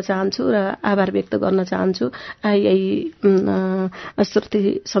सम्झिन चाहन्छु र आभार व्यक्त गर्न चाहन्छु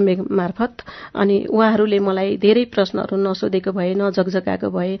श्रुति सम्मेक मार्फत। अनि उहाँहरूले मलाई धेरै प्रश्नहरू नसोधेको भए, नजगजगाएको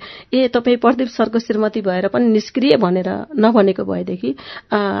भए, तपाईँ प्रदीप सरको श्रीमती भएर पनि निष्क्रिय भनेर नभनेको भएदेखि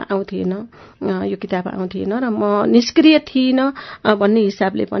आउँथेन, यो किताब आउँथेन। र म निष्क्रिय थिइनँ भन्ने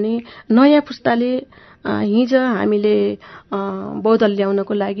हिसाबले पनि नयाँ पुस्ताले हिजो हामीले बौद्धल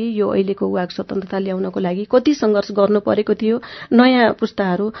ल्याउनको लागि, यो अहिलेको वाक स्वतन्त्रता ल्याउनको लागि कति सङ्घर्ष गर्नु परेको थियो। नयाँ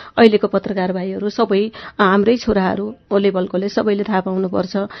पुस्ताहरू, अहिलेको पत्रकार भाइहरू सबै हाम्रै छोराहरू ओ लेभलकोले सबैले थाहा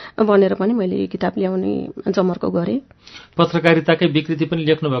पाउनुपर्छ भनेर पनि मैले यो किताब ल्याउने जमर्को गरेँ। पत्रकारिताकै विकृति पनि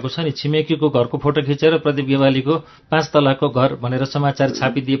लेख्नु भएको छ नि, छिमेकीको घरको फोटो खिचेर प्रदीप गेवालीको 5 तलाको घर भनेर समाचार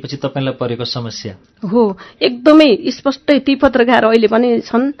छापिदिएपछि तपाईँलाई परेको समस्या हो। एकदमै स्पष्टै ती पत्रकार अहिले पनि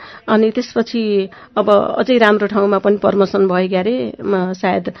छन्। अनि त्यसपछि अब अझै राम्रो ठाउँमा पनि प्रमोसन भयो क्यारे,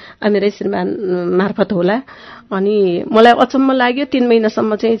 सायद मेरै श्रीमान मार्फत होला। अनि मलाई अचम्म लाग्यो, 3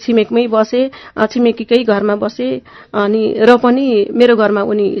 महिनासम्म चाहिँ छिमेकमै बसेँ, छिमेकीकै घरमा बसेँ। अनि र पनि मेरो घरमा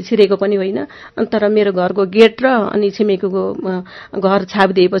उनी छिरेको पनि होइन, तर मेरो घरको गेट र अनि छिमेकीको घर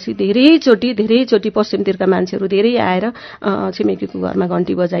छापिदिएपछि धेरैचोटि पश्चिमतिरका मान्छेहरू धेरै आएर छिमेकीको घरमा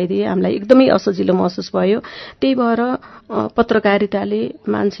घन्टी बजाइदिए। हामीलाई एकदमै असजिलो महसुस भयो। त्यही भएर पत्रकारिताले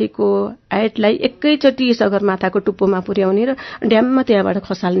मान्छेको आयतलाई एकैचोटि सगरमाथाको टुप्पोमा पुर्याउने र ड्याममा त्यहाँबाट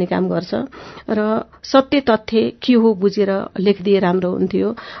खसाल्ने काम गर्छ। र सत्य तथ्य के हो बुझेर लेखिदिए राम्रो हुन्थ्यो।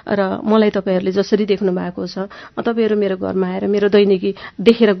 र मलाई तपाईँहरूले जसरी देख्नु भएको छ, तपाईँहरू मेरो घरमा आएर मेरो दैनिकी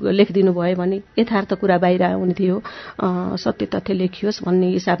देखेर लेखिदिनु भयो भने यथार्थ कुरा बाहिर आउने थियो, सत्य तथ्य लेखियोस् भन्ने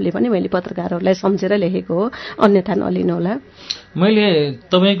हिसाबले पनि मैले पत्रकारहरूलाई सम्झेर लेखेको हो, अन्यथा नलिनुहोला। मैले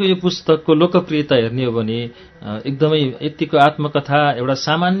तपाईँको यो पुस्तकको लोकप्रियता हेर्ने हो भने एकदमै यतिको आत्मकथा एउटा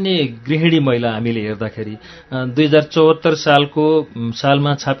सामान्य गृहिणी महिला हामीले हेर्दाखेरि 2074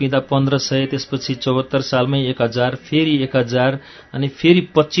 सालमा छापिँदा 1500, त्यसपछि 74 सालमै 1000, फेरि 1000 अनि फेरि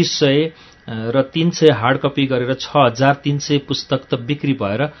 2500 र 300 हार्ड कपी गरेर 6300 पुस्तक त बिक्री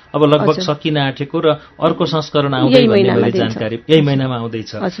भएर अब लगभग सकिन आँटेको र अर्को संस्करण आउँदै भन्ने मैले जानकारी यही महिनामा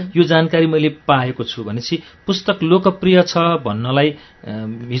आउँदैछ। यो जानकारी मैले पाएको छु भनेपछि पुस्तक लोकप्रिय छ भन्नलाई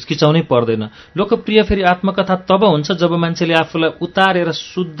हिचकिचाउनै पर्दैन। लोकप्रिय फेरि आत्मकथा तब हुन्छ जब मान्छेले आफूलाई उतारेर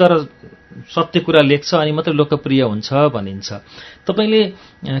शुद्ध र सत्य कुरा लेख्छ अनि मात्रै लोकप्रिय हुन्छ भनिन्छ। तपाईले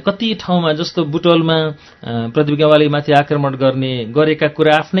कति ठाउँमा जस्तो बुटवलमा प्रतिज्ञावालीमाथि आक्रमण गरेका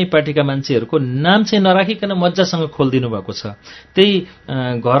कुरा आफ्नै पार्टीका मान्छेहरूको नाम चाहिँ नराखिकन मज्जासँग खोलिदिनु भएको छ।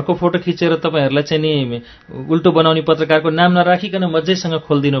 त्यही घरको फोटो खिचेर तपाईहरूलाई चाहिँ नि उल्टो बनाउने पत्रकारको नाम नराखिकन मज्जैसँग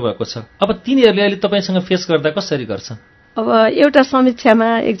खोलिदिनु भएको छ। अब तिनीहरूले अहिले तपाईँसँग फेस गर्दा कसरी गर्छन्? अब एउटा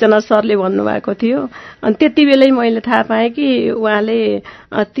समीक्षामा एकजना सरले भन्नुभएको थियो अनि त्यति बेलै मैले थाहा पाएँ कि उहाँले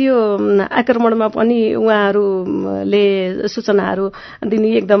त्यो आक्रमणमा पनि उहाँहरूले सूचनाहरू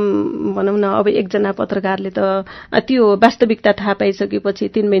दिने एकदम भनौँ न अब एकजना पत्रकारले त त्यो वास्तविकता थाहा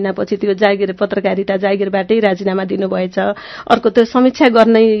पाइसकेपछि 3 महिनापछि त्यो पत्रकारिता जागिरबाटै राजीनामा दिनुभएछ। अर्को त्यो समीक्षा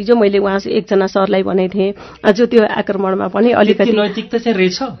गर्ने जो मैले उहाँ एकजना सरलाई भनेको थिएँ जो त्यो आक्रमणमा पनि अलिकति नैतिकता चाहिँ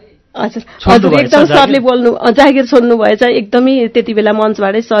रहेछ। हजुर एकदम सरले बोल्नु जागिर छोड्नु भएछ एकदमै त्यति बेला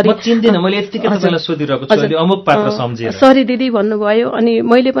मञ्चबाटै सरी चिन्दिनँ मैले यतिकै तपाईलाई सोधिरहेको छु अनि अमुक पात्र सम्झेर सरी दिदी भन्नुभयो अनि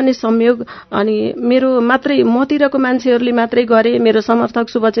मैले पनि संयोग अनि मेरो मात्रै मतिरको मान्छेहरूले मात्रै गरे मेरो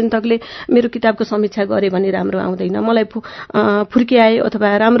समर्थक शुभचिन्तकले मेरो किताबको समीक्षा गरे भने राम्रो आउँदैन। मलाई फुर्किआए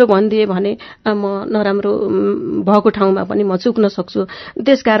अथवा राम्रो भनिदिए भने म नराम्रो भएको ठाउँमा पनि म चुक्न सक्छु।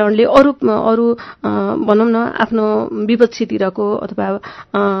 त्यसकारणले अरू भनौँ न आफ्नो विपक्षीतिरको अथवा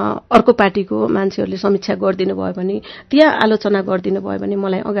अर्को पार्टीको मान्छेहरूले समीक्षा गरिदिनु भयो भने त्यहाँ आलोचना गरिदिनु भयो भने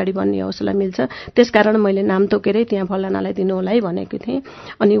मलाई अगाडि बढ्ने हौसला मिल्छ। त्यसकारण मैले नाम तोकेरै त्यहाँ फलानालाई दिनु होला है भनेको थिएँ।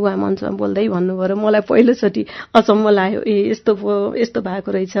 अनि उहाँ मञ्चमा बोल्दै भन्नुभयो र मलाई पहिलोचोटि अचम्म लाग्यो यस्तो भएको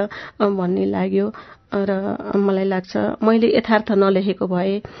रहेछ भन्ने लाग्यो र मलाई लाग्छ मैले यथार्थ नलेखेको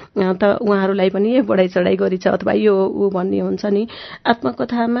भए त उहाँहरूलाई पनि बढाइ चढाइ गरिछ अथवा यो भन्ने हुन्छ नि।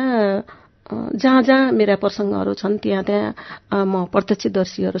 आत्मकथामा जहाँ जहाँ मेरा प्रसङ्गहरू छन् त्यहाँ म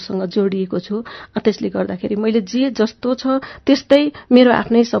प्रत्यक्षदर्शीहरूसँग जोडिएको छु। त्यसले गर्दाखेरि मैले जे जस्तो छ त्यस्तै मेरो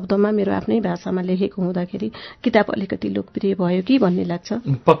आफ्नै शब्दमा मेरो आफ्नै भाषामा लेखेको हुँदाखेरि किताब अलिकति लोकप्रिय भयो कि भन्ने लाग्छ।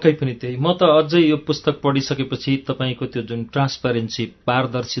 पक्कै पनि त्यही। म त अझै यो पुस्तक पढिसकेपछि तपाईँको त्यो जुन ट्रान्सपेरेन्सी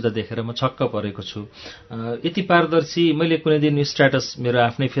पारदर्शिता देखेर म छक्क परेको छु। यति पारदर्शी मैले कुनै दिन स्ट्याटस मेरो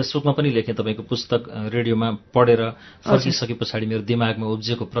आफ्नै फेसबुकमा पनि लेखेँ। तपाईँको पुस्तक रेडियोमा पढेर फर्किसके पछाडि मेरो दिमागमा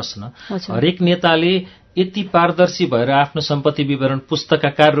उब्जेको प्रश्न हरेक नेताले यति पारदर्शी भएर आफ्नो सम्पत्ति विवरण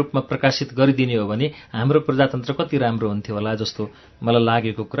पुस्तकाकार रूपमा प्रकाशित गरिदिने हो भने हाम्रो प्रजातन्त्र कति राम्रो हुन्थ्यो होला जस्तो मलाई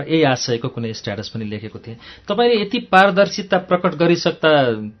लागेको कुरा यही आशयको कुनै स्ट्याटस पनि लेखेको थिएँ। तपाईँले यति पारदर्शिता प्रकट गरिसक्दा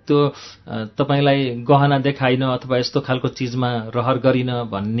त्यो तपाईँलाई गहना देखाइन अथवा यस्तो खालको चिजमा रहर गरिन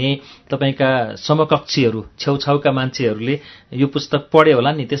भन्ने तपाईँका समकक्षीहरू छेउछाउका मान्छेहरूले यो पुस्तक पढ्यो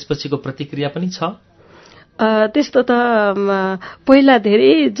होला नि त्यसपछिको प्रतिक्रिया पनि छ? त्यस्तो त पहिला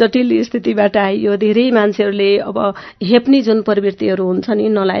धेरै जटिल स्थितिबाट आइयो। धेरै मान्छेहरूले अब हेप्ने जुन प्रवृत्तिहरू हुन्छ नि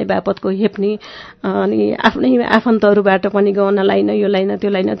नलाए बापतको हेप्ने अनि आफ्नै आफन्तहरूबाट पनि गहना लाइन यो लाइन त्यो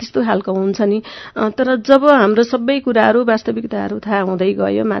लाइन त्यस्तो खालको हुन्छ नि। तर जब हाम्रो सबै कुराहरू वास्तविकताहरू थाहा हुँदै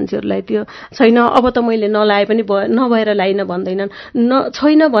गयो मान्छेहरूलाई त्यो छैन अब त मैले नलाए पनि नभएर लाइन भन्दैनन्।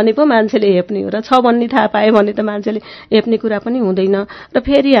 छैन भने पो मान्छेले हेप्ने हो र छ भन्ने थाहा पायो भने त मान्छेले हेप्ने कुरा पनि हुँदैन। र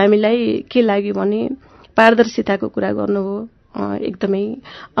फेरि हामीलाई के लाग्यो भने पारदर्शिताको कुरा गर्नुभयो एकदमै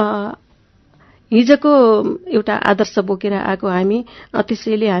हिजोको एउटा आदर्श बोकेर आएको हामी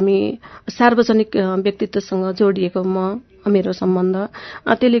त्यसैले हामी सार्वजनिक व्यक्तित्वसँग जोडिएको मेरो सम्बन्ध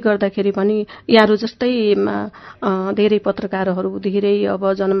त्यसले गर्दाखेरि पनि यारू जस्तै धेरै पत्रकारहरू धेरै अब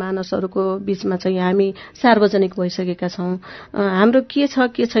जनमानसहरूको बीचमा चाहिँ हामी सार्वजनिक भइसकेका छौँ। हाम्रो के छ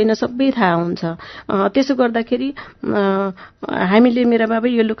के छैन सबै थाहा हुन्छ। त्यसो गर्दाखेरि हामीले मेरा बाबा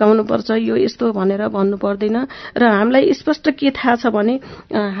यो लुकाउनु पर्छ यो यस्तो भनेर भन्नु पर्दैन र हामीलाई स्पष्ट के थाहा छ भने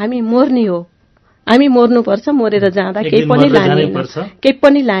हामी मर्ने हो हामी मर्नुपर्छ मोरेर जाँदा केही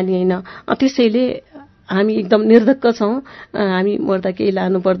पनि लाने होइन। त्यसैले हामी एकदम निर्धक्क छौँ। हामी मर्दा केही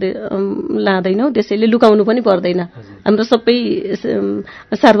लाँदैनौँ त्यसैले लुकाउनु पनि पर्दैन। हाम्रो सबै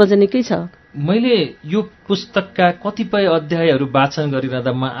सार्वजनिकै छ। मैले यो पुस्तकका कतिपय अध्यायहरू वाचन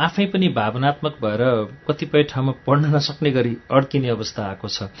गरिरहँदा म आफै पनि भावनात्मक भएर कतिपय ठाउँमा पढ्न नसक्ने गरी अड्किने अवस्था आएको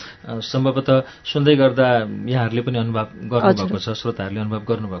छ। सम्भवतः सुन्दै गर्दा यहाँहरूले पनि अनुभव गर्नुभएको छ श्रोताहरूले अनुभव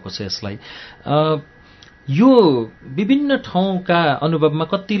गर्नुभएको छ यसलाई। यो विभिन्न ठाउँका अनुभवमा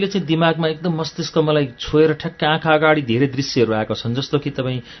कतिले चाहिँ दिमागमा एकदम मस्तिष्क मलाई छोएर ठ्याक्क आँखा अगाडि धेरै दृश्यहरू आएको छन्। जस्तो कि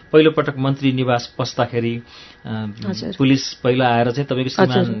तपाईँ पहिलोपटक मन्त्री निवास पस्दाखेरि पुलिस पहिला आएर चाहिँ तपाईँको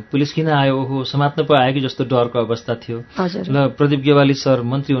श्रीमान पुलिस किन आयो ओहो समात्न पो आयो कि जस्तो डरको अवस्था थियो। ल प्रदीप गेवाली सर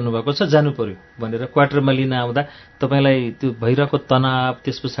मन्त्री हुनुभएको छ जानु पर्यो भनेर क्वार्टरमा लिन आउँदा तपाईँलाई त्यो भइरहेको तनाव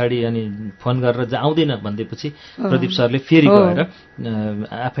त्यस पछाडि अनि फोन गरेर आउँदैन भनिदिएपछि प्रदीप सरले फेरि गएर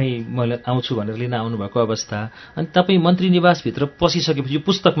आफै मैले आउँछु भनेर लिन आउनुभएको अवस्था। अनि तपाईँ मन्त्री निवासभित्र पसिसकेपछि यो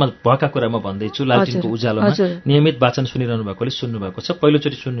पुस्तकमा भएका कुरा म भन्दैछु। लालटिनको उज्यालोमा नियमित वाचन सुनिरहनु भएकोले सुन्नुभएको छ।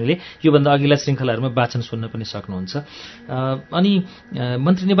 पहिलोचोटि सुन्नुले योभन्दा अघिल्ला श्रृङ्खलाहरूमा वाचन सुन्न पनि सक्नुहुन्छ। अनि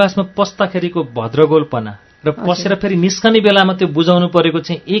मन्त्री निवासमा पस्दाखेरिको भद्रगोलपना र पसेर फेरि निस्कने बेलामा त्यो बुझाउनु परेको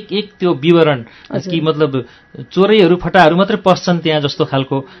चाहिँ एक त्यो विवरण कि मतलब चोरैहरू फटाहरू मात्रै पस्छन् त्यहाँ जस्तो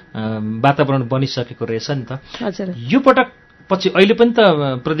खालको वातावरण बनिसकेको रहेछ नि त। यो पटक पछि अहिले पनि त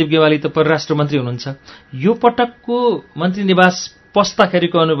प्रदीप गेवाली त परराष्ट्र मन्त्री हुनुहुन्छ। यो पटकको मन्त्री निवास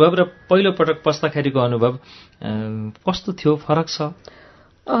पस्दाखेरिको अनुभव र पहिलो पटक पस्दाखेरिको अनुभव कस्तो थियो, फरक छ?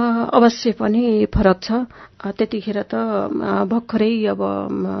 अवश्य पनि फरक छ। त्यतिखेर त भर्खरै अब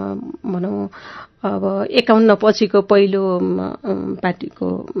भनौँ अब 51 पछिको पहिलो पार्टीको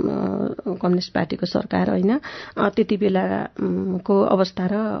कम्युनिस्ट पार्टीको सरकार होइन, त्यति बेलाको अवस्था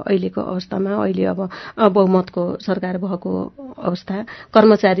र अहिलेको अवस्थामा अहिले अब बहुमतको सरकार भएको अवस्था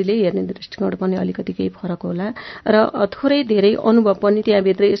कर्मचारीले हेर्ने दृष्टिकोण पनि अलिकति केही फरक होला र थोरै धेरै अनुभव पनि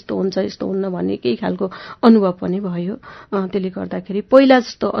त्यहाँभित्र यस्तो हुन्छ यस्तो हुन्न भन्ने केही खालको अनुभव पनि भयो। त्यसले गर्दाखेरि पहिला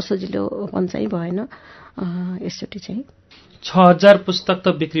जस्तो असजिलोपन चाहिँ भएन यसचोटि चाहिँ। 6000 पुस्तक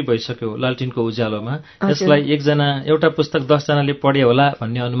त बिक्री भइसक्यो लालटिनको उज्यालोमा। यसलाई एउटा पुस्तक 10 जनाले पढ्यो होला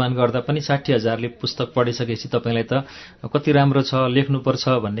भन्ने अनुमान गर्दा पनि 60,000ले पुस्तक पढिसकेपछि तपाईँलाई त कति राम्रो छ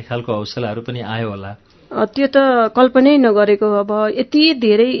लेख्नुपर्छ भन्ने खालको हौसलाहरू पनि आयो होला। त्यो त कल्पनै नगरेको। अब यति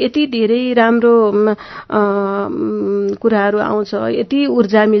धेरै राम्रो कुराहरू आउँछ, यति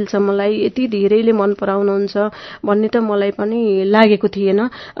ऊर्जा मिल्छ मलाई, यति धेरैले मन पराउनुहुन्छ भन्ने त मलाई पनि लागेको थिएन।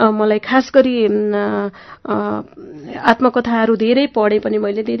 मलाई खास गरी आत्मकथाहरू धेरै पढे पनि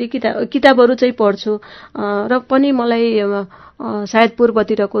मैले धेरै किताबहरू चाहिँ पढ्छु र पनि मलाई सायद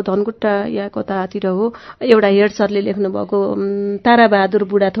पूर्वतिरको धनकुट्टा या कतातिर हो एउटा हेड सरले लेख्नुभएको ताराबहादुर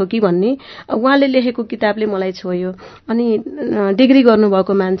बुढाथोकी भन्ने उहाँले लेखेको किताबले मलाई छोयो। अनि डिग्री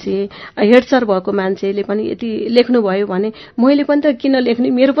गर्नुभएको मान्छे हेड सर भएको मान्छेले पनि यति लेख्नुभयो भने मैले पनि त किन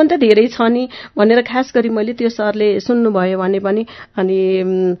लेख्ने, मेरो पनि त धेरै छ नि भनेर खास गरी मैले त्यो सरले सुन्नुभयो भने पनि अनि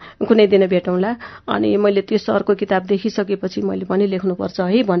कुनै दिन भेटौँला। अनि मैले त्यो सरको किताब देखिसकेपछि मैले पनि लेख्नुपर्छ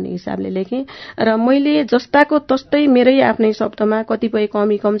है भन्ने हिसाबले लेखेँ र मैले जस्ताको तस्तै मेरै आफ्नै शब्दमा कतिपय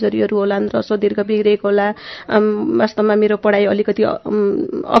कमी कमजोरीहरू होलान्, रसो दीर्घ बिग्रेको होला, वास्तवमा मेरो पढाइ अलिकति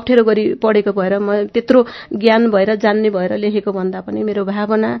अप्ठ्यारो गरी पढेको भएर म त्यत्रो ज्ञान भएर जान्ने भएर लेखेको भन्दा पनि मेरो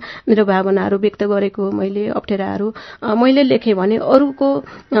भावनाहरू व्यक्त गरेको मैले अप्ठ्याराहरू मैले लेखेँ भने अरूको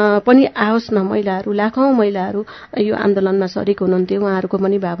पनि आओस् न, महिलाहरू लाखौँ महिलाहरू यो आन्दोलनमा सरिक हुनुहुन्थ्यो उहाँहरूको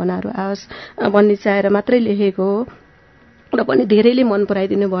पनि भावनाहरू आओस् भन्ने चाहेर मात्रै लेखेको हो र पनि धेरैले मन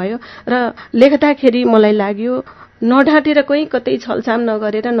पराइदिनु भयो। र लेख्दाखेरि मलाई लाग्यो नढाँटेर कहीँ कतै छलछाम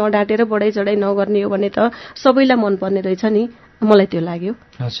नगरेर नढाँटेर बढाइ चढाइ नगर्ने हो भने त सबैलाई मनपर्ने रहेछ नि, मलाई त्यो लाग्यो।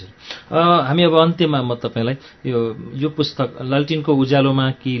 हजुर, हामी अब अन्त्यमा म तपाईँलाई यो पुस्तक लालटिनको उज्यालोमा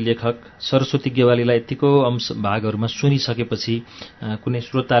कि लेखक सरस्वती गेवालीलाई यतिको भागहरूमा सुनिसकेपछि कुनै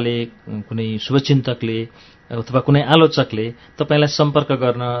श्रोताले, कुनै शुभचिन्तकले अथवा कुनै आलोचकले तपाईँलाई सम्पर्क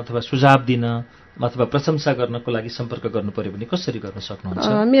गर्न अथवा सुझाव दिन अथवा प्रशंसा गर्नको लागि सम्पर्क गर्नु पर्यो भने कसरी गर्न सक्नुहुन्छ?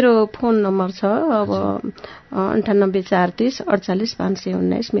 मेरो फोन नम्बर छ अब 98 430 48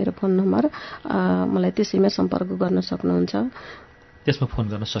 519 मेरो फोन नम्बर। मलाई त्यसैमा सम्पर्क गर्न सक्नुहुन्छ। त्यसमा फोन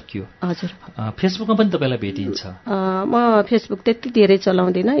गर्न सकियो? हजुर। फेसबुकमा पनि तपाईँलाई भेटिन्छ? म फेसबुक त्यति धेरै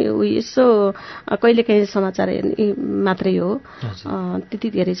चलाउँदिनँ, यसो कहिलेकाहीँ समाचार हेर्ने मात्रै हो, त्यति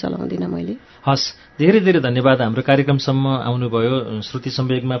धेरै चलाउँदिनँ मैले। हस्, धेरै धेरै धन्यवाद हाम्रो कार्यक्रमसम्म आउनुभयो। श्रुति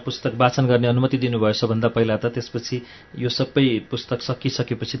सम्वेगमा पुस्तक वाचन गर्ने अनुमति दिनुभयो सबभन्दा पहिला त, त्यसपछि यो सबै पुस्तक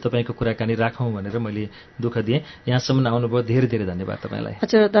सकिसकेपछि तपाईँको कुराकानी राखौँ भनेर मैले दुःख दिएँ। यहाँसम्म आउनुभयो, धेरै धेरै धन्यवाद तपाईँलाई।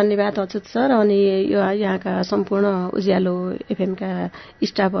 हजुर, धन्यवाद अच्युत सर। अनि यहाँका सम्पूर्ण उज्यालो एफएमका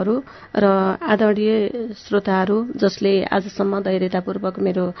स्टाफहरू र आदरणीय श्रोताहरू जसले आजसम्म धैर्यतापूर्वक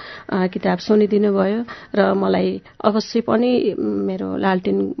मेरो किताब सुनिदिनु भयो र मलाई अवश्य पनि मेरो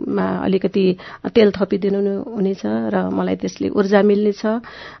लालटिनमा अलिकति तेल थपिदिनु हुनेछ र मलाई त्यसले ऊर्जा मिल्नेछ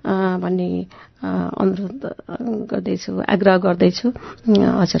भन्ने अनुरोध गर्दैछु, आग्रह गर्दैछु।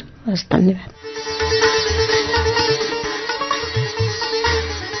 हजुर, हस्, धन्यवाद।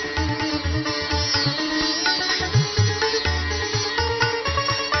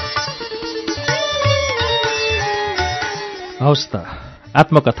 हवस् त,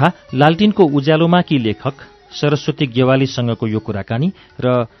 आत्मकथा लालटिनको उज्यालोमाकी लेखक सरस्वती गेवालीसँगको यो कुराकानी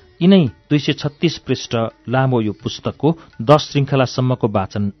र यिनै 236 पृष्ठ लामो यो पुस्तकको 10 श्रृङ्खलासम्मको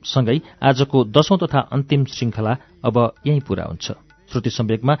वाचनसँगै आजको 10औं तथा अन्तिम श्रृङ्खला अब यहीँ पूरा हुन्छ। श्रुति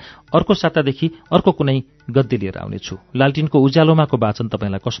सम्वेकमा अर्को सातादेखि अर्को कुनै गद्दी लिएर आउनेछु। लालटिनको उज्यालोमाको वाचन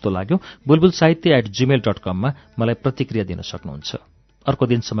तपाईँलाई कस्तो लाग्यो? bulbulsahitya@gmail.com मा मलाई प्रतिक्रिया दिन सक्नुहुन्छ। अर्को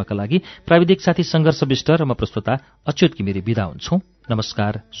दिनसम्मका लागि प्राविधिक साथी संघर्ष विष्ट र म प्रस्तोता अच्युत घिमिरे बिदा हुन्छौं।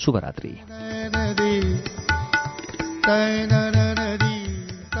 नमस्कार, शुभरात्रि।